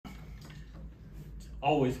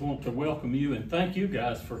always want to welcome you and thank you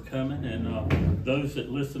guys for coming, and those that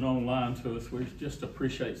listen online to us. We just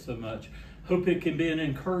appreciate so much. Hope it can be an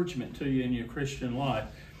encouragement to you in your Christian life.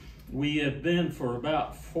 We have been for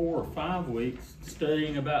about 4 or 5 weeks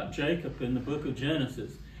studying about Jacob in the book of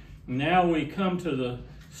Genesis. Now we come to the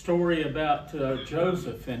story about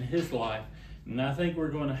Joseph and his life. And I think we're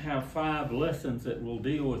going to have 5 lessons that will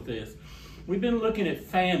deal with this. We've been looking at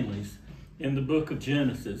families in the book of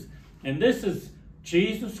Genesis. And this is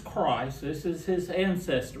Jesus Christ. This is his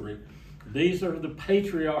ancestry. These are the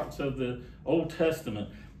patriarchs of the Old Testament.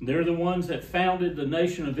 They're the ones that founded the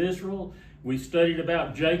nation of Israel. We studied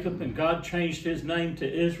about Jacob, and God changed his name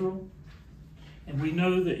to Israel. And we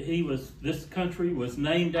know that this country was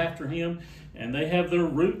named after him, and they have their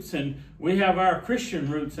roots, and we have our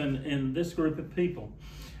Christian roots in this group of people.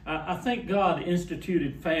 I think God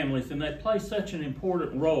instituted families, and they play such an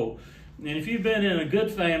important role. And if you've been in a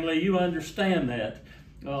good family, you understand that.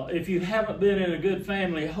 If you haven't been in a good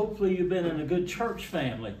family, hopefully you've been in a good church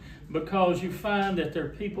family, because you find that there are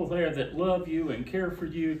people there that love you and care for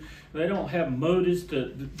you. They don't have motives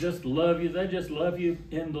to just love you. They just love you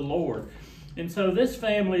in the Lord. And so this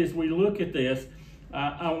family, as we look at this,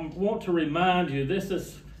 I want to remind you, this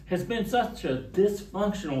has been such a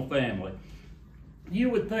dysfunctional family. You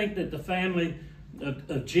would think that the family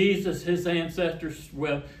of Jesus, his ancestors,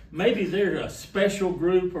 well, maybe they're a special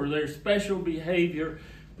group or they're special behavior,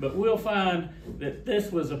 but we'll find that this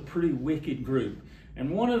was a pretty wicked group.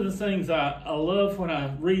 And one of the things I love when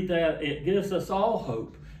I read that, it gives us all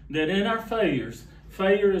hope that in our failures,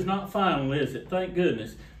 failure is not final, is it? Thank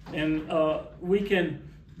goodness. And we can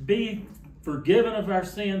be forgiven of our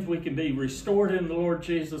sins. We can be restored in the Lord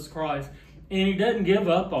Jesus Christ. And he doesn't give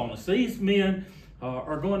up on us. These men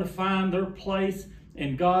are going to find their place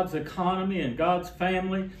in God's economy and God's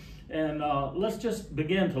family. And let's just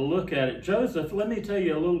begin to look at it. Joseph, let me tell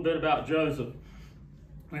you a little bit about Joseph.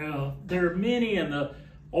 There are many in the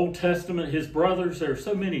Old Testament, his brothers. There are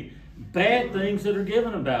so many bad things that are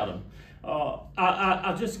given about him.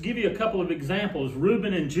 I'll just give you a couple of examples.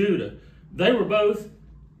 Reuben and Judah, they were both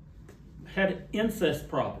had incest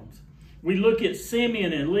problems. We look at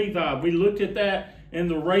Simeon and Levi. We looked at that in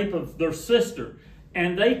the rape of their sister.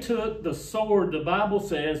 And they took the sword, the Bible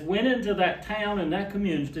says, went into that town and that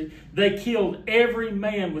community. They killed every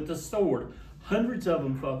man with the sword. Hundreds of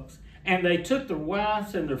them, folks. And they took their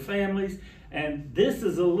wives and their families. And this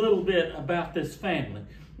is a little bit about this family.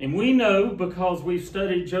 And we know, because we've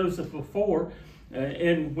studied Joseph before,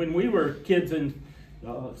 and when we were kids in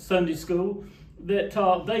Sunday school,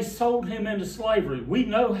 that they sold him into slavery. We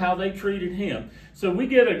know how they treated him. So we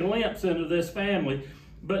get a glimpse into this family.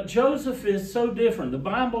 But Joseph is so different. The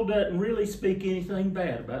Bible doesn't really speak anything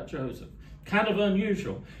bad about Joseph. Kind of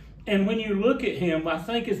unusual. And when you look at him, I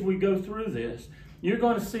think as we go through this, you're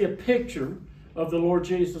going to see a picture of the Lord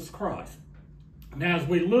Jesus Christ. Now, as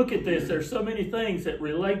we look at this, there's so many things that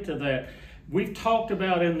relate to that. We've talked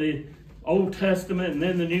about in the Old Testament and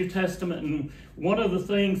then the New Testament, and one of the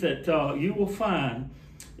things that you will find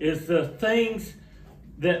is the things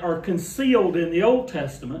that are concealed in the Old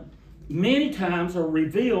Testament many times are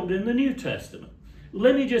revealed in the New Testament.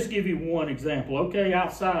 Let me just give you one example, okay,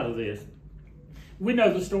 outside of this. We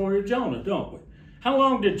know the story of Jonah, don't we? How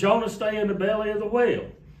long did Jonah stay in the belly of the whale?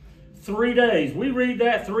 3 days. We read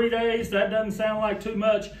that 3 days. That doesn't sound like too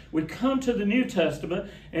much. We come to the New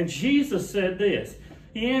Testament, and Jesus said this.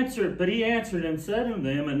 He answered and said unto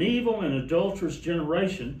them, an evil and adulterous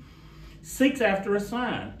generation seeks after a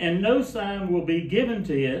sign, and no sign will be given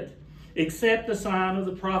to it except the sign of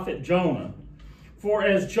the prophet Jonah. For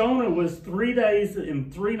as Jonah was 3 days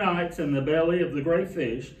and 3 nights in the belly of the great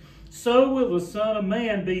fish, so will the Son of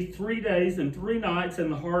Man be 3 days and 3 nights in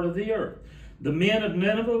the heart of the earth. The men of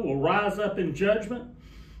Nineveh will rise up in judgment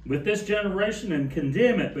with this generation and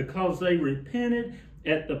condemn it, because they repented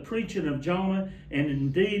at the preaching of Jonah, and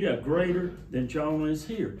indeed a greater than Jonah is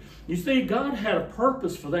here. You see, God had a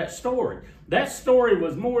purpose for that story. That story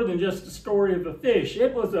was more than just a story of a fish.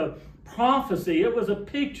 It was a prophecy. It was a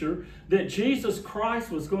picture that Jesus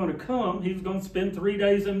Christ was going to come. He was going to spend 3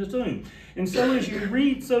 days in the tomb. And so as you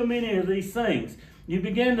read so many of these things, you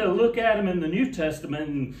begin to look at them in the New Testament,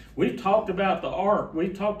 and we've talked about the ark.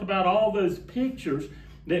 We've talked about all those pictures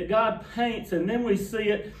that God paints, and then we see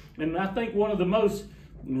it, and I think one of the most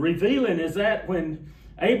revealing is that when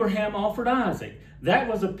Abraham offered Isaac. That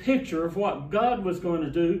was a picture of what God was going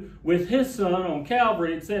to do with his son on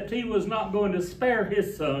Calvary, except he was not going to spare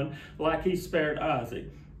his son like he spared Isaac.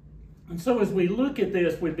 And so as we look at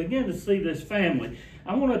this, we begin to see this family.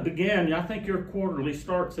 I want to begin, I think your quarterly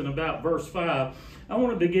starts in about verse 5. I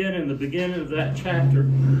want to begin in the beginning of that chapter.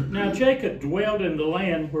 Now Jacob dwelled in the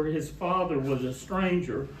land where his father was a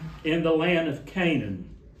stranger, in the land of Canaan.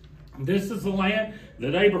 This is the land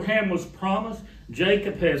that Abraham was promised.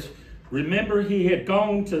 Jacob has, remember, he had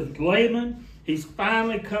gone to Laban. He's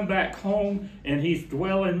finally come back home and he's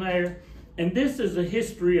dwelling there. And this is the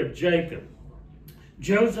history of Jacob.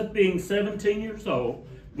 Joseph, being 17 years old,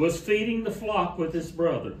 was feeding the flock with his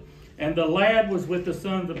brother. And the lad was with the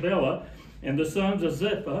sons of Bela and the sons of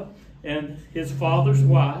Zilpah and his father's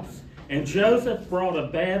wives. And Joseph brought a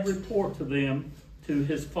bad report to them to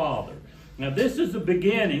his father. Now this is the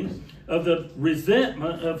beginning of the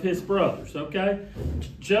resentment of his brothers, okay?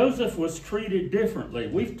 Joseph was treated differently.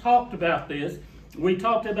 We've talked about this. We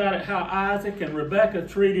talked about it, how Isaac and Rebekah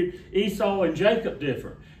treated Esau and Jacob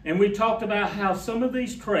different. And we talked about how some of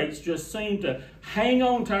these traits just seem to hang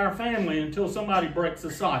on to our family until somebody breaks the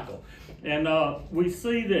cycle. And we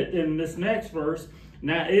see that in this next verse,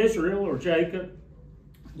 now Israel, or Jacob,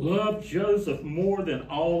 loved Joseph more than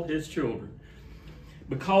all his children,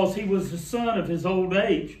 because he was the son of his old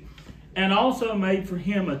age, and also made for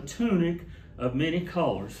him a tunic of many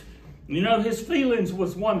colors. You know, his feelings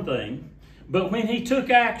was one thing, but when he took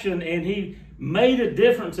action and he made a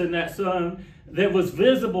difference in that son that was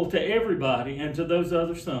visible to everybody and to those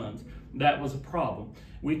other sons, that was a problem.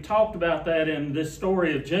 We talked about that in this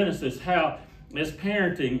story of Genesis, how as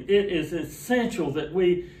parenting, it is essential that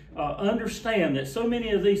we understand that so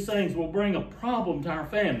many of these things will bring a problem to our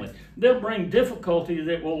family. They'll bring difficulty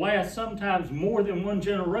that will last sometimes more than one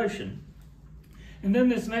generation. And then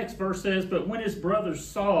this next verse says, but when his brothers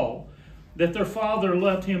saw that their father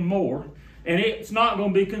loved him more, and it's not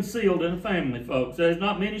going to be concealed in a family, folks. There's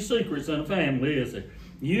not many secrets in a family, is there?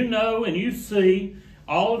 You know and you see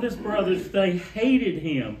all of his brothers, they hated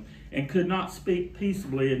him and could not speak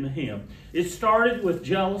peaceably unto him. It started with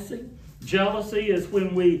jealousy. Jealousy is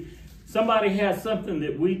when somebody has something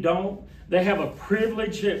that we don't. They have a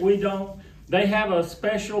privilege that we don't. They have a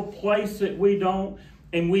special place that we don't.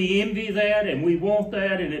 And we envy that and we want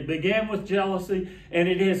that. And it began with jealousy and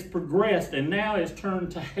it has progressed and now it's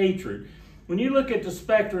turned to hatred. When you look at the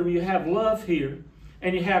spectrum, you have love here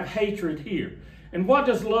and you have hatred here. And what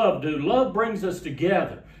does love do? Love brings us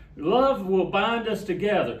together. Love will bind us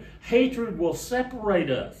together. Hatred will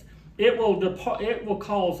separate us. It will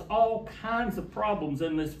cause all kinds of problems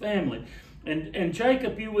in this family. And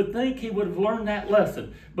Jacob, you would think he would have learned that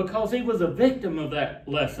lesson because he was a victim of that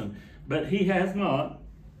lesson, but he has not.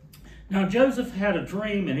 Now Joseph had a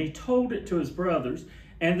dream and he told it to his brothers,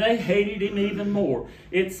 and they hated him even more.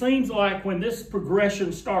 It seems like when this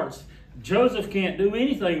progression starts, Joseph can't do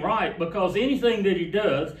anything right, because anything that he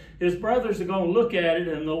does, his brothers are going to look at it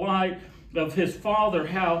in the light of his father,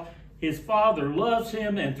 how his father loves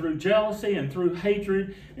him, and through jealousy and through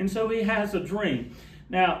hatred. And so he has a dream.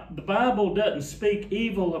 Now, the Bible doesn't speak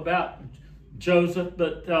evil about Joseph,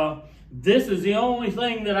 but this is the only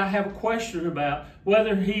thing that I have a question about,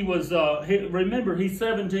 whether he was, remember, he's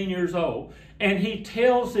 17 years old, and he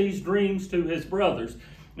tells these dreams to his brothers.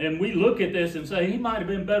 And we look at this and say he might have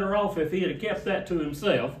been better off if he had kept that to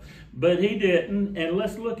himself, but he didn't. And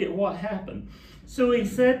let's look at what happened. So he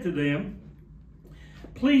said to them,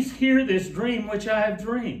 please hear this dream which I have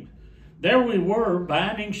dreamed. There we were,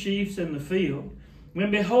 binding sheaves in the field,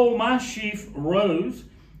 when behold, my sheaf rose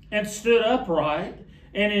and stood upright,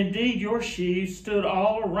 and indeed your sheaves stood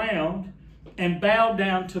all around and bowed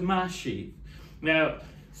down to my sheaf. Now,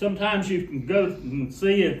 sometimes you can go and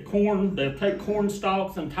see if corn, they'll take corn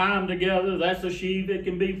stalks and tie them together. That's a sheaf. It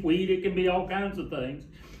can be wheat. It can be all kinds of things.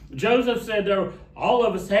 Joseph said, all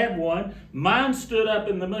of us had one. Mine stood up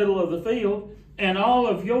in the middle of the field, and all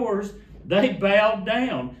of yours, they bowed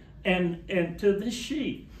down and to this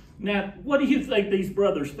sheaf. Now, what do you think these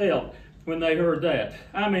brothers felt when they heard that?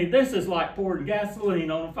 I mean, this is like pouring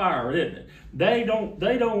gasoline on a fire, isn't it? They don't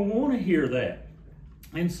want to hear that.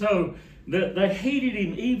 And so they hated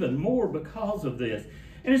him even more because of this.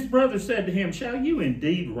 And his brother said to him, shall you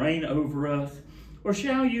indeed reign over us? Or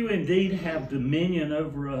shall you indeed have dominion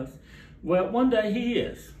over us? Well, one day he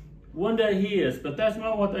is. One day he is, but that's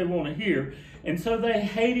not what they want to hear. And so they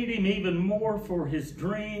hated him even more for his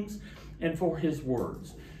dreams and for his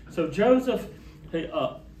words. So Joseph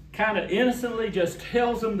kind of innocently just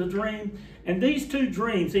tells them the dream. And these two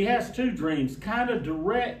dreams, he has two dreams, kind of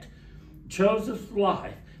direct Joseph's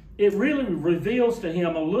life. It really reveals to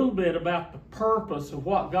him a little bit about the purpose of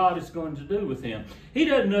what God is going to do with him. He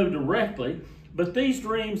doesn't know directly, but these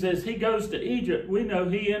dreams, as he goes to Egypt, we know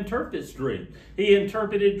he interprets dreams. He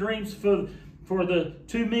interpreted dreams for for the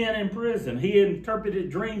two men in prison. He interpreted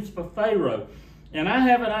dreams for Pharaoh. And I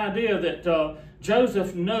have an idea that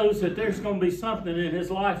Joseph knows that there's going to be something in his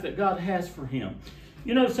life that God has for him.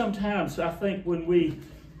 You know, sometimes I think when we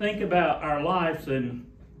think about our lives and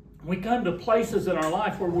we come to places in our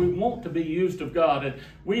life where we want to be used of God, and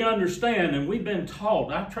we understand and we've been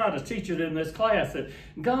taught, I try to teach it in this class, that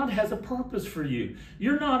God has a purpose for you.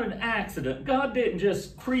 You're not an accident. God didn't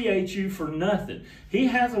just create you for nothing. He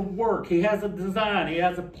has a work. He has a design. He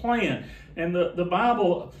has a plan. And the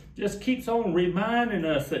Bible just keeps on reminding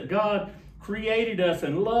us that God created us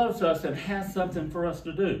and loves us and has something for us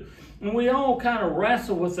to do. And we all kind of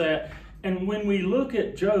wrestle with that. And when we look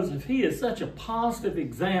at Joseph, he is such a positive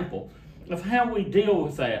example of how we deal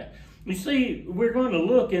with that. You see, we're going to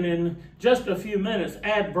look, and in just a few minutes,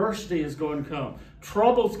 adversity is going to come.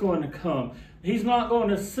 Trouble's going to come. He's not going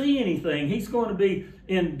to see anything. He's going to be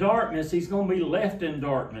in darkness. He's going to be left in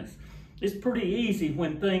darkness. It's pretty easy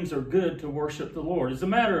when things are good to worship the Lord. As a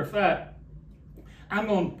matter of fact, I'm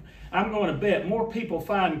going to bet more people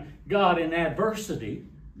find God in adversity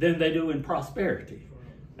than they do in prosperity.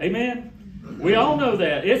 Amen? We all know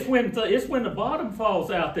that. It's when the bottom falls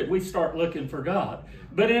out that we start looking for God.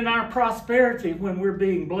 But in our prosperity, when we're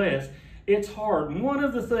being blessed, it's hard. And one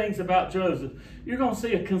of the things about Joseph, you're going to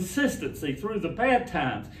see a consistency through the bad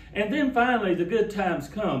times. And then finally the good times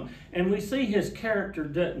come. And we see his character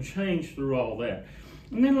doesn't change through all that.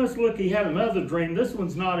 And then let's look, he had another dream. This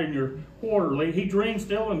one's not in your quarterly. He dreamed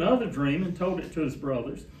still another dream and told it to his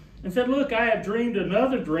brothers. And said, look, I have dreamed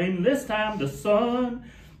another dream. This time the sun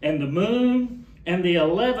and the moon and the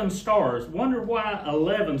 11 stars. Wonder why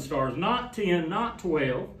 11 stars, not 10, not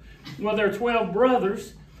 12. Well, there are 12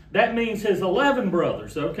 brothers. That means his 11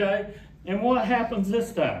 brothers, okay? And what happens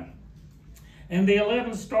this time? And the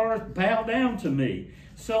 11 stars bow down to me.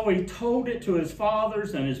 So he told it to his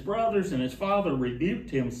fathers and his brothers, and his father rebuked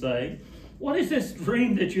him, saying, what is this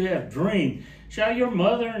dream that you have dreamed? Shall your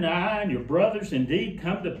mother and I and your brothers indeed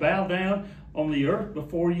come to bow down on the earth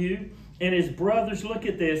before you? And his brothers, look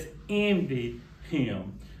at this, envied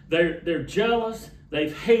him. They're jealous.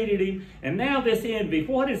 They've hated him. And now this envy,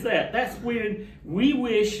 what is that? That's when we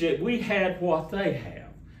wish that we had what they have.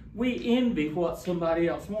 We envy what somebody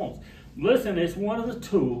else wants. Listen, it's one of the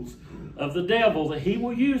tools of the devil that he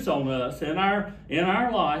will use on us in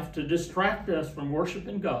our life to distract us from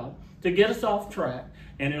worshiping God, to get us off track,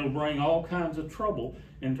 and it'll bring all kinds of trouble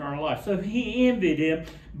into our life. So he envied him,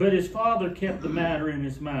 but his father kept the matter in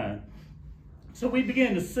his mind. So we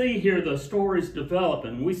begin to see here the stories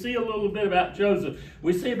developing. We see a little bit about Joseph.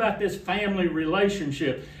 We see about this family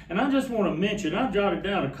relationship. And I just want to mention, I jotted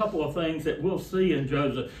down a couple of things that we'll see in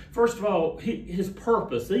Joseph. First of all, his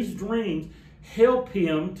purpose. These dreams help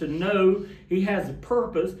him to know he has a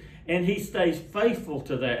purpose, and he stays faithful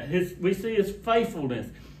to that. We see his faithfulness.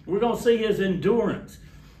 We're going to see his endurance.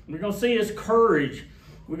 We're going to see his courage.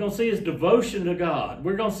 We're going to see his devotion to God.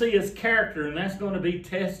 We're going to see his character, and that's going to be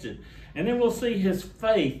tested. And then we'll see his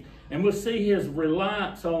faith, and we'll see his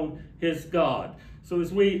reliance on his God. So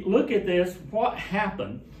as we look at this, what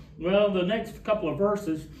happened? Well, the next couple of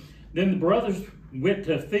verses, then the brothers went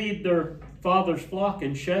to feed their father's flock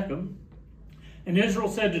in Shechem. And Israel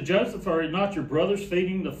said to Joseph, are not your brothers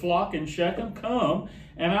feeding the flock in Shechem? Come,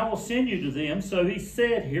 and I will send you to them. So he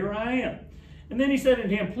said, here I am. And then he said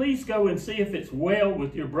unto him, please go and see if it's well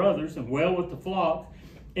with your brothers and well with the flocks,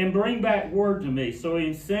 and bring back word to me. So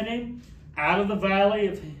he sent him out of the valley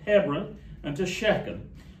of Hebron unto Shechem.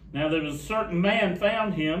 Now there was a certain man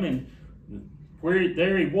found him, and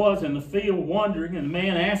there he was in the field wandering, and the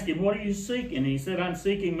man asked him, what are you seeking? And he said, I'm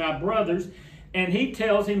seeking my brothers. And he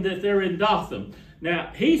tells him that they're in Dothan.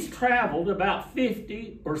 Now, he's traveled about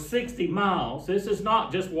 50 or 60 miles. This is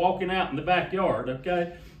not just walking out in the backyard,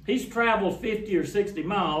 okay? He's traveled 50 or 60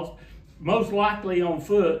 miles, most likely on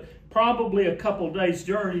foot, probably a couple days'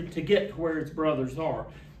 journey to get to where his brothers are.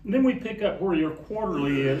 And then we pick up where your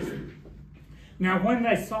quarterly is. Now, when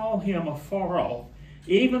they saw him afar off,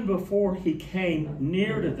 even before he came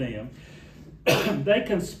near to them, they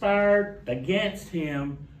conspired against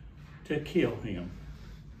him to kill him.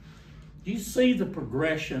 You see the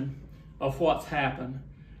progression of what's happened.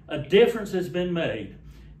 A difference has been made.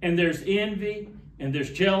 And there's envy, and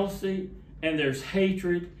there's jealousy, and there's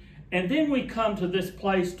hatred. And then we come to this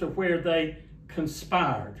place to where they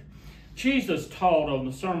conspired. Jesus taught on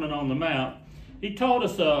the Sermon on the Mount. He taught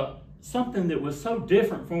us something that was so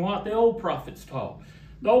different from what the old prophets taught.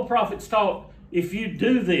 The old prophets taught, if you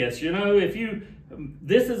do this,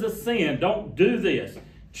 this is a sin, don't do this.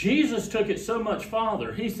 Jesus took it so much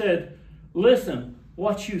farther. He said, listen,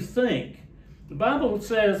 what you think The Bible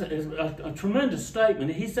says a tremendous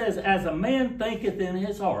statement. He says, as a man thinketh in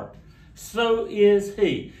his heart, so is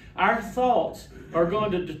he. Our thoughts are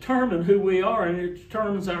going to determine who we are, and it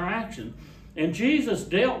determines our action. And Jesus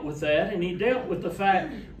dealt with that, and he dealt with the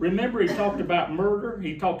fact, remember, he talked about murder,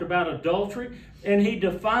 he talked about adultery, and he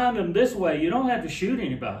defined them this way. You don't have to shoot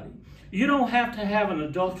anybody. You don't have to have an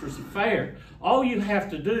adulterous affair. All you have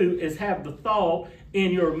to do is have the thought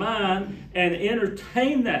in your mind and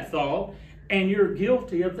entertain that thought, and you're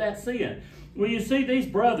guilty of that sin. Well, you see, these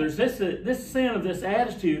brothers, this sin of this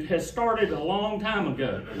attitude has started a long time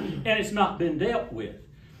ago, and it's not been dealt with.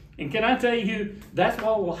 And can I tell you, that's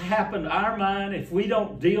what will happen to our mind if we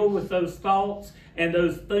don't deal with those thoughts and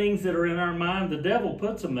those things that are in our mind. The devil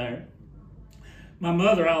puts them there. My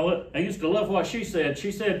mother, I used to love what she said.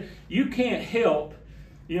 She said, you can't help,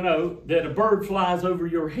 that a bird flies over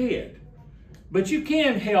your head. But you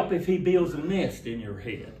can help if he builds a nest in your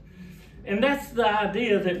head. And that's the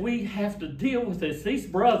idea that we have to deal with this. These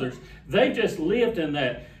brothers, they just lived in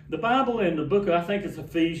that. The Bible in the book, I think it's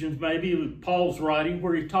Ephesians, maybe Paul's writing,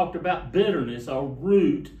 where he talked about bitterness, a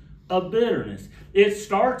root of bitterness. It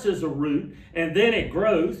starts as a root, and then it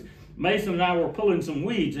grows. Mason and I were pulling some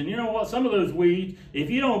weeds, and you know what? Some of those weeds,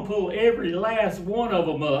 if you don't pull every last one of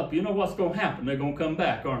them up, you know what's going to happen? They're going to come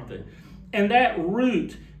back, aren't they? And that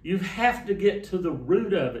root, you have to get to the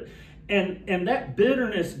root of it. And that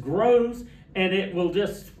bitterness grows, and it will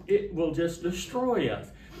just destroy us.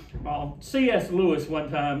 C.S. Lewis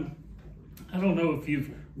one time, I don't know if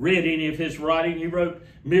you've read any of his writing. He wrote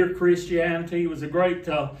Mere Christianity. He was a great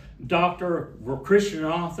doctor, a Christian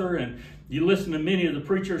author, and you listen to many of the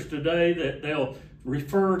preachers today that they'll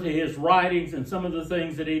refer to his writings and some of the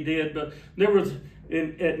things that he did. But there was,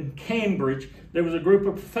 in Cambridge, there was a group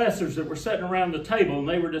of professors that were sitting around the table, and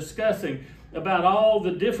they were discussing about all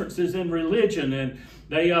the differences in religion, and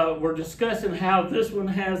they were discussing how this one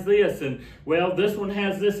has this, and well, this one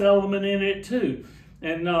has this element in it too.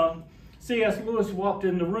 And C.S. Lewis walked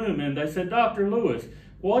in the room, and they said, Dr. Lewis,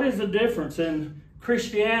 what is the difference in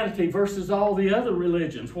Christianity versus all the other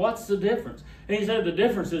religions? What's the difference? And he said, the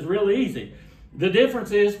difference is really easy. The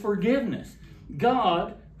difference is forgiveness.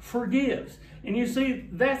 God forgives. And you see,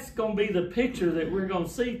 that's going to be the picture that we're going to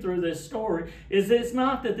see through this story, is it's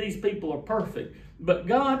not that these people are perfect, but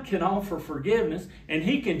God can offer forgiveness, and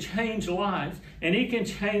he can change lives, and he can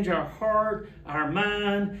change our heart, our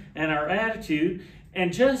mind, and our attitude.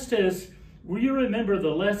 And just as, will you remember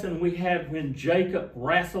the lesson we had when Jacob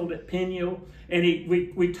wrestled at Peniel? And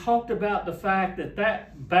we talked about the fact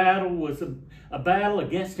that battle was a battle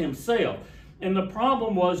against himself. And the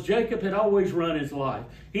problem was Jacob had always run his life.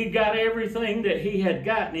 He'd got everything that he had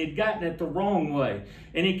gotten. He'd gotten it the wrong way.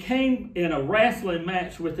 And he came in a wrestling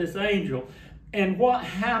match with this angel. And what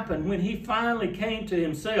happened when he finally came to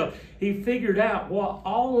himself? He figured out what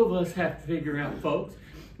all of us have to figure out, folks.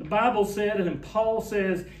 The Bible said, and Paul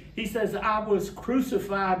says, he says, I was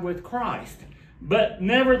crucified with Christ. But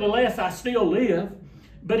nevertheless, I still live.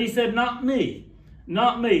 But he said, not me.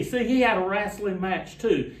 Not me. See, he had a wrestling match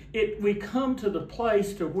too. We come to the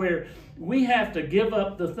place to where we have to give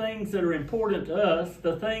up the things that are important to us,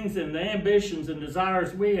 the things and the ambitions and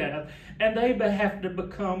desires we have, and they have to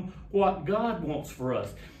become what God wants for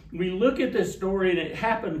us. We look at this story, and it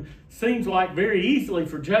happened, seems like very easily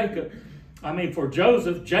for Jacob. I mean, for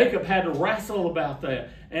Joseph, Jacob had to wrestle about that.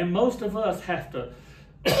 And most of us have to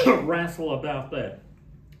wrestle about that.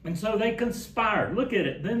 And so they conspired. Look at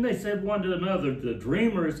it. Then they said one to another, the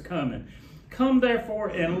dreamer is coming. Come therefore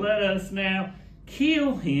and let us now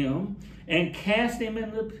kill him and cast him in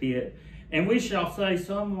the pit. And we shall say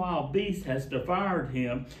some wild beast has devoured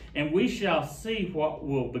him. And we shall see what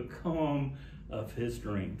will become of his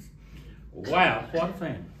dreams. Wow, what a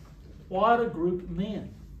family. What a group of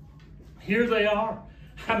men. Here they are.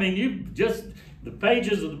 I mean, the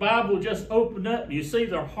pages of the Bible just opened up and you see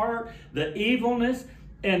their heart, the evilness,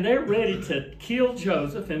 and they're ready to kill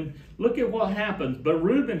Joseph. And look at what happens. But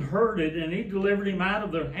Reuben heard it, and he delivered him out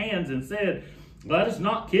of their hands and said, let us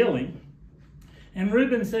not kill him. And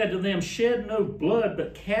Reuben said to them, shed no blood,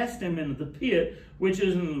 but cast him into the pit, which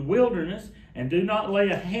is in the wilderness, and do not lay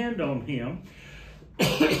a hand on him,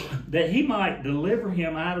 that he might deliver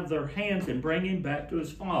him out of their hands and bring him back to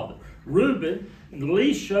his father. Reuben at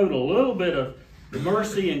least showed a little bit of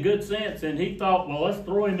mercy and good sense, and he thought, well, let's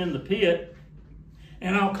throw him in the pit,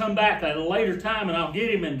 and I'll come back at a later time and I'll get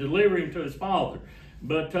him and deliver him to his father.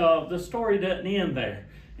 But the story doesn't end there.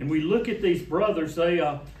 And we look at these brothers, they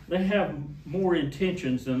have more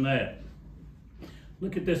intentions than that.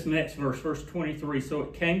 Look at this next verse, verse 23. So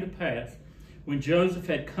it came to pass, when Joseph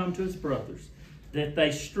had come to his brothers, that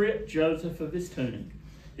they stripped Joseph of his tunic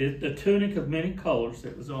the tunic of many colors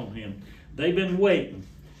that was on him. They've been waiting.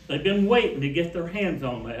 They've been waiting to get their hands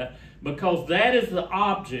on that, because that is the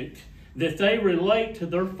object that they relate to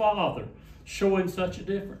their father, showing such a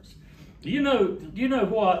difference. You know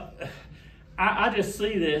what? I just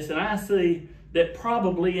see this, and I see that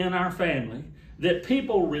probably in our family, that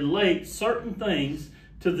people relate certain things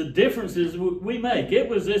to the differences we make. It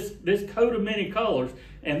was this coat of many colors,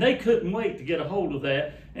 and they couldn't wait to get a hold of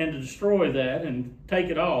that and to destroy that and take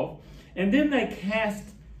it off. And then they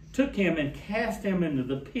took him and cast him into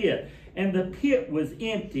the pit, and the pit was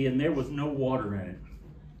empty and there was no water in it.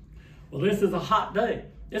 Well, this is a hot day.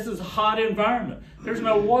 This is a hot environment. There's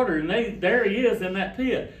no water, and there he is in that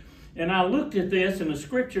pit. And I looked at this, and the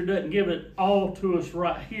scripture doesn't give it all to us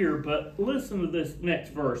right here, but listen to this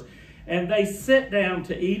next verse. And they sat down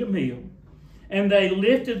to eat a meal, and they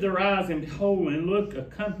lifted their eyes, and behold, and looked, a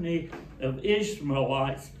company of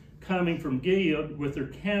Ishmaelites coming from Gilead with their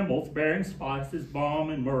camels bearing spices, balm,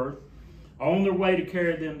 and myrrh, on their way to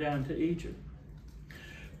carry them down to Egypt.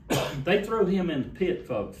 They throw him in the pit,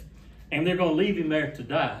 folks, and they're going to leave him there to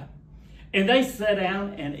die. And they sat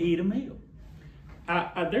down and eat a meal.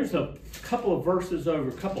 There's a couple of verses over,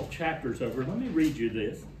 a couple of chapters over. Let me read you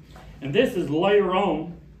this. And this is later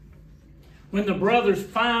on, when the brothers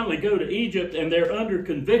finally go to Egypt and they're under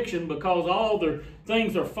conviction because all their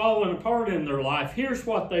things are falling apart in their life. Here's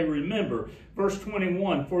what they remember. Verse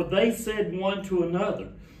 21, for they said one to another,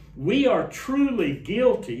 we are truly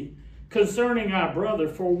guilty concerning our brother,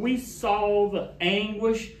 for we saw the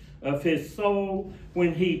anguish of his soul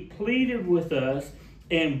when he pleaded with us,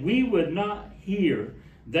 and we would not hear.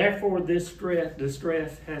 Therefore this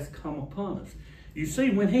distress has come upon us. You see,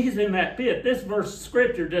 when he's in that pit, this verse of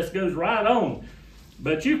scripture just goes right on.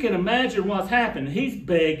 But you can imagine what's happened. He's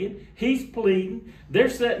begging, he's pleading, they're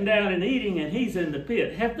sitting down and eating, and he's in the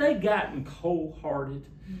pit. Have they gotten cold-hearted?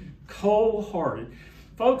 Cold-hearted.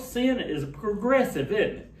 Folks, sin is progressive,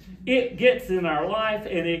 isn't it? It gets in our life,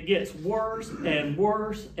 and it gets worse and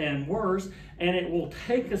worse and worse, and it will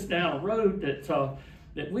take us down a road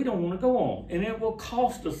that we don't want to go on, and it will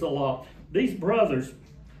cost us a lot. These brothers,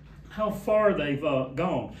 how far they've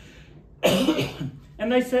gone.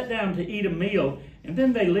 And they sat down to eat a meal, and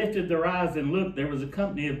then they lifted their eyes and looked. There was a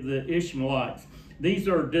company of the Ishmaelites. These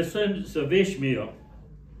are descendants of Ishmael.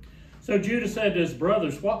 So Judah said to his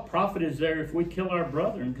brothers, what profit is there if we kill our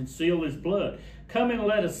brother and conceal his blood? Come and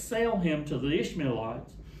let us sell him to the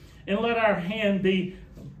Ishmaelites, and let not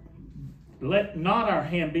our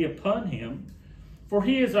hand be upon him, for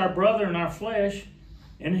he is our brother and our flesh.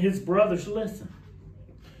 And his brothers listen.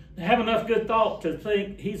 They have enough good thought to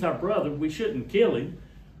think he's our brother, we shouldn't kill him.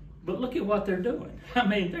 But look at what they're doing. I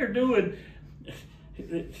mean,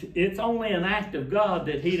 it's only an act of God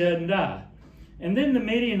that he doesn't die. And then the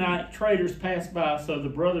Midianite traders passed by, so the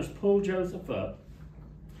brothers pulled Joseph up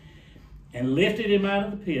and lifted him out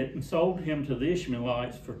of the pit and sold him to the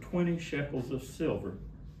Ishmaelites for 20 shekels of silver.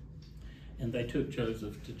 And they took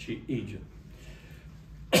Joseph to Egypt.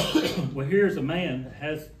 Well, here's a man that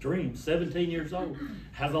has dreams, 17 years old,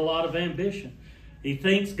 has a lot of ambition. He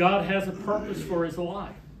thinks God has a purpose for his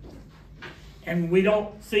life. And we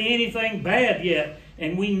don't see anything bad yet.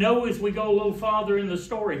 And we know as we go a little farther in the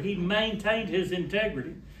story, he maintained his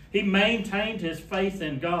integrity. He maintained his faith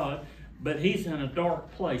in God. But he's in a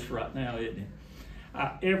dark place right now, isn't he?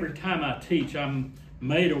 Every time I teach, I'm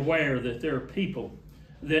made aware that there are people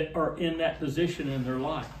that are in that position in their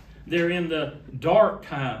life. They're in the dark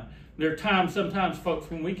time. There are times, sometimes,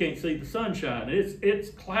 folks, when we can't see the sunshine.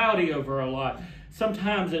 It's cloudy over our life.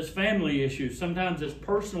 Sometimes it's family issues. Sometimes it's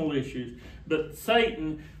personal issues. But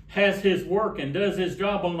Satan has his work and does his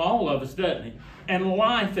job on all of us, doesn't he? And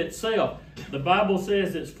life itself, the Bible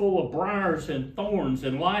says it's full of briars and thorns,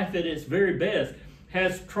 and life at its very best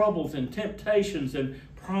has troubles and temptations and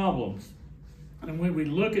problems. And when we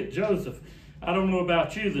look at Joseph, I don't know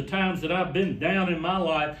about you, the times that I've been down in my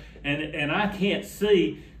life and I can't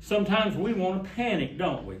see, sometimes we want to panic,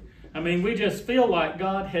 don't we? I mean, we just feel like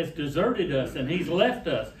God has deserted us and he's left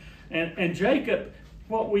us. And Jacob,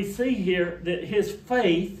 what we see here, that his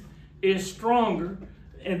faith is stronger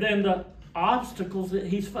than the obstacles that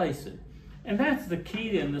he's facing. And that's the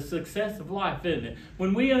key in the success of life, isn't it?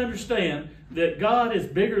 When we understand that God is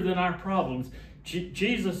bigger than our problems.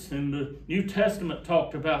 Jesus in the New Testament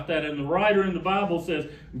talked about that, and the writer in the Bible says,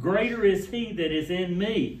 greater is he that is in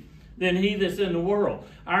me than he that's in the world.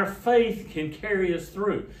 Our faith can carry us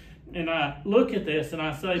through. And I look at this and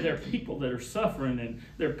I say there are people that are suffering and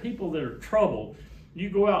there are people that are troubled. You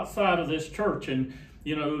go outside of this church and,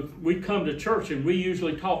 you know, we come to church and we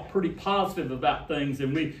usually talk pretty positive about things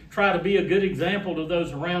and we try to be a good example to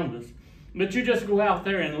those around us. But you just go out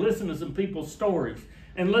there and listen to some people's stories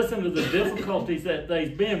and listen to the difficulties that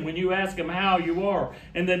they've been when you ask them how you are,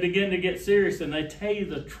 and they begin to get serious and they tell you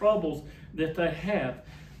the troubles that they have.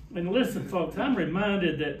 And listen, folks, I'm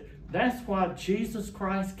reminded that that's why Jesus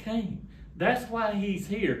Christ came. That's why he's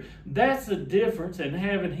here. That's the difference in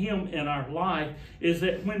having him in our life, is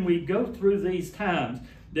that when we go through these times,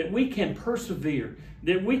 that we can persevere,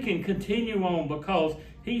 that we can continue on because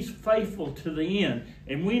he's faithful to the end.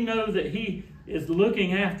 And we know that he is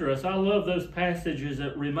looking after us. I love those passages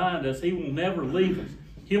that remind us he will never leave us.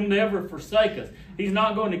 He'll never forsake us. He's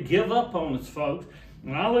not going to give up on us, folks.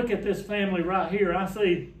 When I look at this family right here, I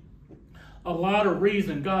see a lot of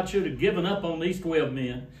reason God should have given up on these 12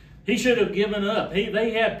 men. He should have given up.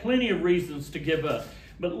 They had plenty of reasons to give up.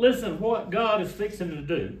 But listen, what God is fixing to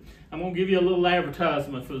do. I'm going to give you a little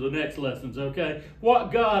advertisement for the next lessons, okay?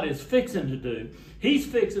 What God is fixing to do, he's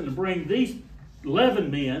fixing to bring these 11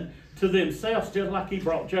 men to themselves just like he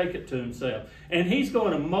brought Jacob to himself. And he's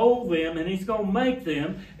going to mold them, and he's going to make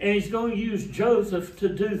them, and he's going to use Joseph to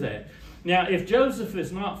do that. Now, if Joseph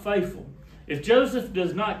is not faithful, if Joseph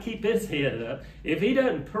does not keep his head up, if he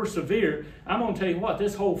doesn't persevere, I'm going to tell you what,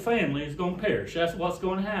 this whole family is going to perish. That's what's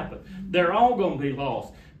going to happen. They're all going to be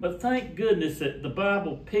lost. But thank goodness that the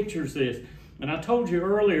Bible pictures this. And I told you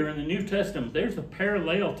earlier in the New Testament, there's a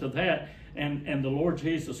parallel to that and the Lord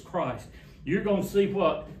Jesus Christ. You're going to see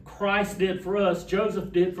what Christ did for us,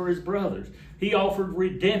 Joseph did for his brothers. He offered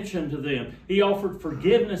redemption to them. He offered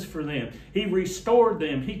forgiveness for them. He restored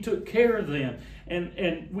them. He took care of them.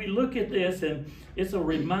 And we look at this, and it's a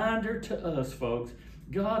reminder to us, folks,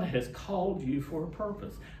 God has called you for a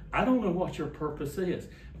purpose. I don't know what your purpose is,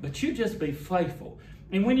 but you just be faithful.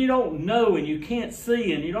 And when you don't know and you can't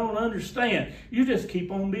see and you don't understand, you just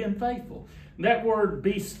keep on being faithful. That word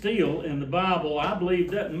be still in the Bible, I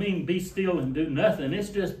believe, doesn't mean be still and do nothing. It's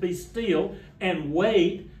just be still and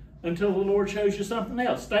wait until the Lord shows you something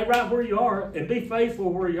else. Stay right where you are and be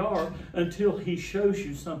faithful where you are until he shows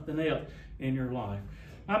you something else in your life.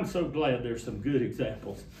 I'm so glad there's some good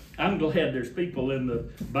examples. I'm glad there's people in the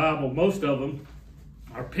Bible, most of them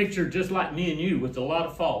are pictured just like me and you with a lot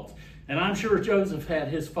of faults. And I'm sure Joseph had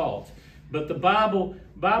his faults. But the Bible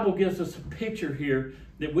gives us a picture here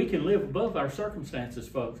that we can live above our circumstances,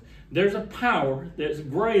 folks. There's a power that's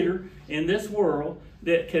greater in this world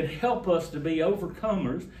that can help us to be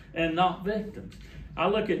overcomers and not victims. I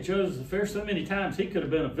look at Joseph, there's so many times he could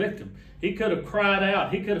have been a victim. He could have cried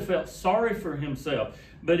out. He could have felt sorry for himself.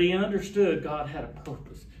 But he understood God had a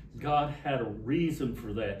purpose. God had a reason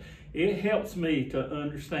for that. It helps me to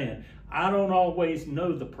understand. I don't always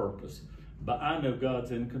know the purpose, but I know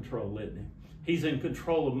God's in control, isn't he? He's in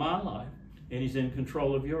control of my life, and he's in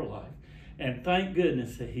control of your life. And thank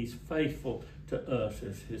goodness that he's faithful to us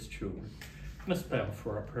as his children. Let's bow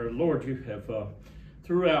for our prayer. Lord, you have,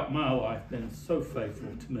 throughout my life, been so faithful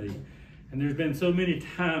to me. And there's been so many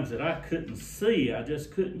times that I couldn't see. I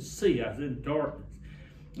just couldn't see. I was in darkness.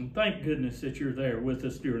 And thank goodness that you're there with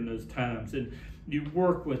us during those times. And you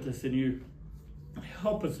work with us, and you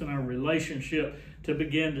help us in our relationship to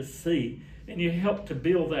begin to see. And you help to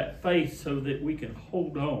build that faith so that we can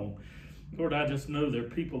hold on. Lord, I just know there are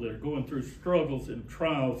people that are going through struggles and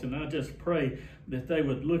trials, and I just pray that they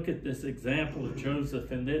would look at this example of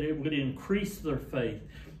Joseph and that it would increase their faith,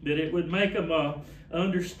 that it would make them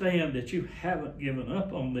understand that you haven't given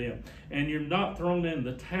up on them and you're not thrown in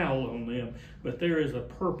the towel on them, but there is a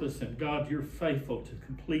purpose, and God, you're faithful to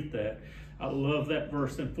complete that. I love that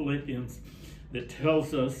verse in Philippians that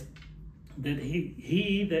tells us that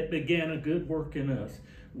he that began a good work in us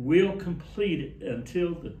will complete it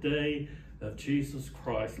until the day of Jesus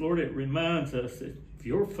Christ. Lord, it reminds us of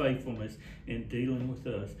your faithfulness in dealing with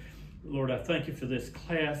us. Lord, I thank you for this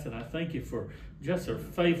class, and I thank you for just their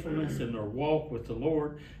faithfulness in their walk with the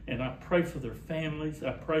Lord. And I pray for their families.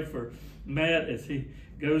 I pray for Matt as he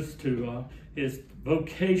goes to his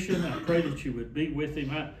vocation. I pray that you would be with him.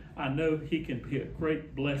 I know he can be a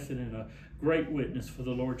great blessing and a great witness for the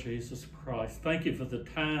Lord Jesus Christ. Thank you for the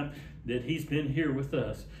time that he's been here with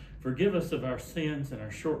us. Forgive us of our sins and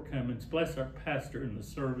our shortcomings. Bless our pastor in the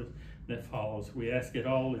service that follows. We ask it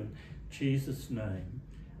all in Jesus' name.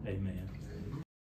 Amen.